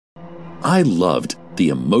I loved the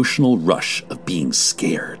emotional rush of being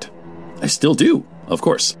scared. I still do, of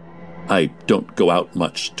course. I don't go out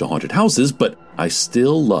much to haunted houses, but I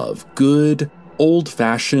still love good,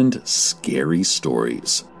 old-fashioned, scary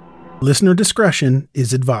stories. Listener discretion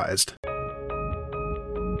is advised.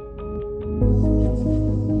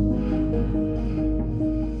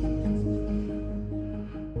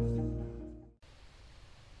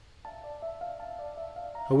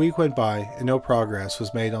 A week went by and no progress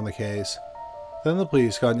was made on the case. Then the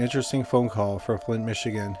police got an interesting phone call from Flint,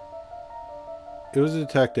 Michigan. It was a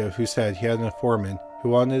detective who said he had an informant who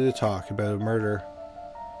wanted to talk about a murder.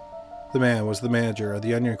 The man was the manager of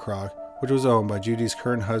the Onion Crock, which was owned by Judy's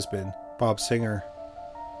current husband, Bob Singer.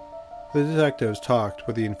 The detectives talked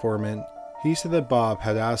with the informant. He said that Bob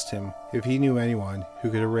had asked him if he knew anyone who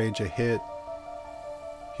could arrange a hit.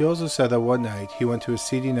 He also said that one night he went to a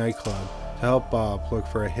seedy nightclub to help Bob look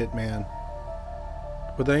for a hitman.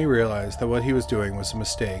 But then he realized that what he was doing was a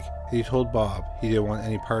mistake, and he told Bob he didn't want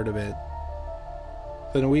any part of it.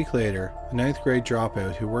 Then a week later, a 9th grade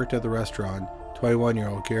dropout who worked at the restaurant,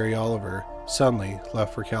 21-year-old Gary Oliver, suddenly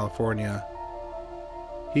left for California.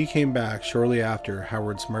 He came back shortly after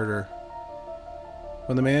Howard's murder.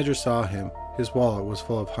 When the manager saw him, his wallet was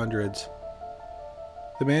full of hundreds.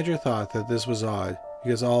 The manager thought that this was odd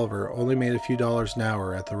because Oliver only made a few dollars an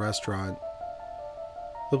hour at the restaurant.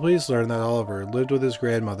 The police learned that Oliver lived with his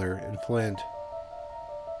grandmother in Flint.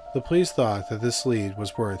 The police thought that this lead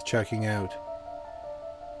was worth checking out.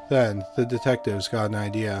 Then, the detectives got an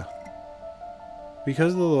idea.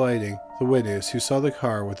 Because of the lighting, the witness who saw the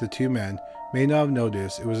car with the two men may not have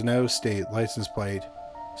noticed it was an out-of-state license plate,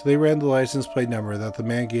 so they ran the license plate number that the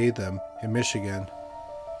man gave them in Michigan.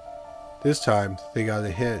 This time, they got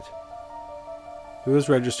a hit. It was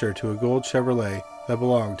registered to a gold Chevrolet that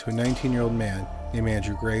belonged to a 19-year-old man named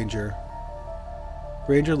Andrew Granger.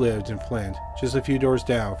 Granger lived in Flint, just a few doors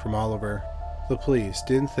down from Oliver. The police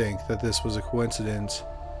didn't think that this was a coincidence.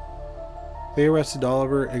 They arrested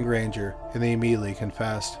Oliver and Granger, and they immediately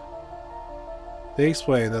confessed. They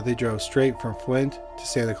explained that they drove straight from Flint to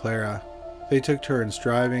Santa Clara. They took turns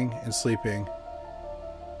driving and sleeping.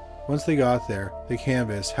 Once they got there, they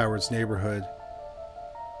canvassed Howard's neighborhood.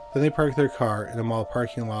 Then they parked their car in a mall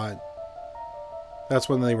parking lot. That's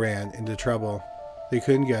when they ran into trouble. They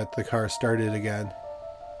couldn't get the car started again.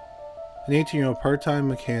 An 18-year-old part-time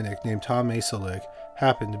mechanic named Tom Masalik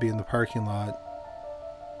happened to be in the parking lot.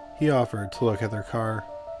 He offered to look at their car.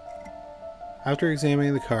 After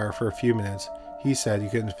examining the car for a few minutes, he said he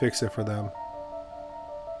couldn't fix it for them.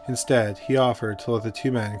 Instead, he offered to let the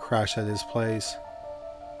two men crash at his place.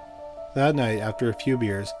 That night, after a few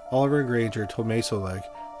beers, Oliver and Granger told Masalik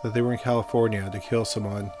that they were in California to kill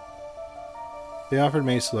someone. They offered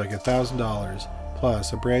Masalik $1,000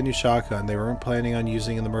 plus a brand new shotgun they weren't planning on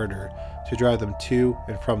using in the murder to drive them to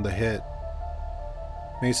and from the hit.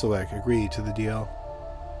 Masalik agreed to the deal.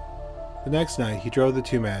 The next night, he drove the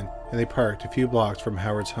two men, and they parked a few blocks from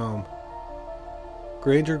Howard's home.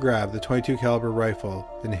 Granger grabbed the .22 caliber rifle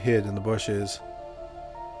and hid in the bushes.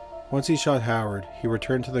 Once he shot Howard, he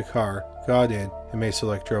returned to the car, got in, and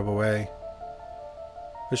Masalik drove away.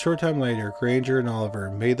 A short time later, Granger and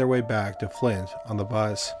Oliver made their way back to Flint on the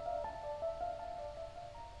bus.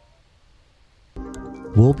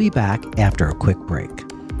 We'll be back after a quick break.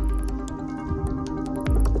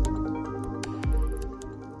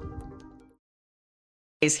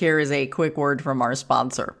 Here is a quick word from our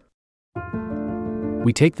sponsor.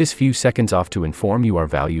 We take this few seconds off to inform you, our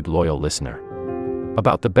valued loyal listener,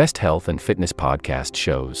 about the best health and fitness podcast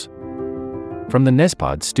shows from the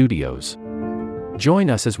Nespod Studios. Join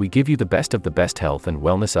us as we give you the best of the best health and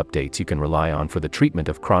wellness updates you can rely on for the treatment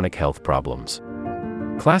of chronic health problems.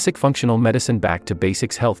 Classic functional medicine back to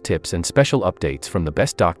basics health tips and special updates from the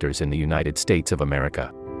best doctors in the United States of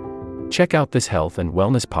America. Check out this health and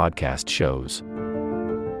wellness podcast shows.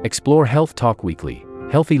 Explore Health Talk Weekly,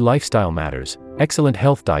 Healthy Lifestyle Matters, Excellent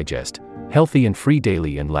Health Digest, Healthy and Free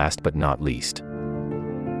Daily, and last but not least,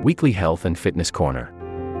 Weekly Health and Fitness Corner.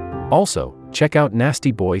 Also, check out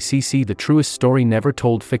Nasty Boy CC, the truest story never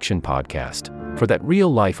told fiction podcast, for that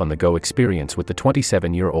real life on the go experience with the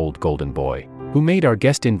 27-year-old golden boy, who made our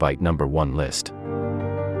guest invite #1 list.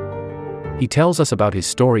 He tells us about his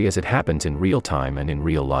story as it happens in real time and in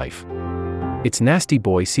real life. It's Nasty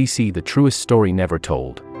Boy CC, the truest story never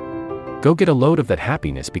told. Go get a load of that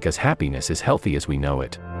happiness, because happiness is healthy as we know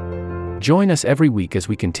it. Join us every week as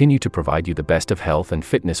we continue to provide you the best of health and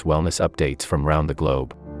fitness wellness updates from around the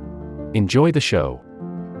globe. Enjoy the show.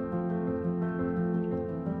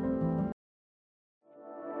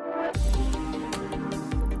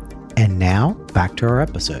 And now, back to our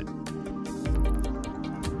episode.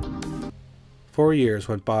 4 years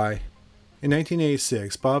went by. In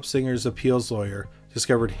 1986, Bob Singer's appeals lawyer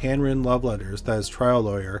discovered handwritten love letters that his trial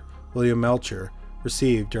lawyer, William Melcher,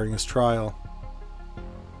 received during his trial.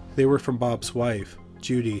 They were from Bob's wife,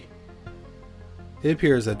 Judy. It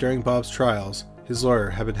appears that during Bob's trials, his lawyer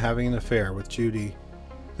had been having an affair with Judy.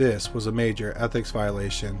 This was a major ethics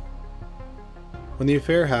violation. When the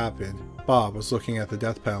affair happened, Bob was looking at the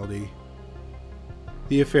death penalty.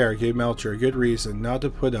 The affair gave Melcher a good reason not to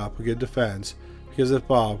put up a good defense, because if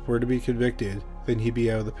Bob were to be convicted, then he'd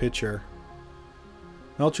be out of the picture.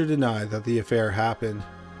 Melcher denied that the affair happened.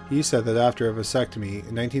 He said that after a vasectomy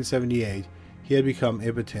in 1978, he had become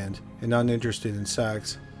impotent and uninterested in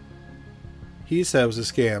sex. He said it was a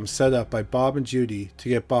scam set up by Bob and Judy to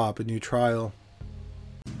get Bob a new trial.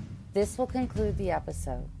 This will conclude the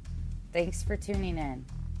episode. Thanks for tuning in.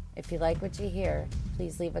 If you like what you hear,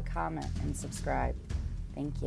 please leave a comment and subscribe. Thank you.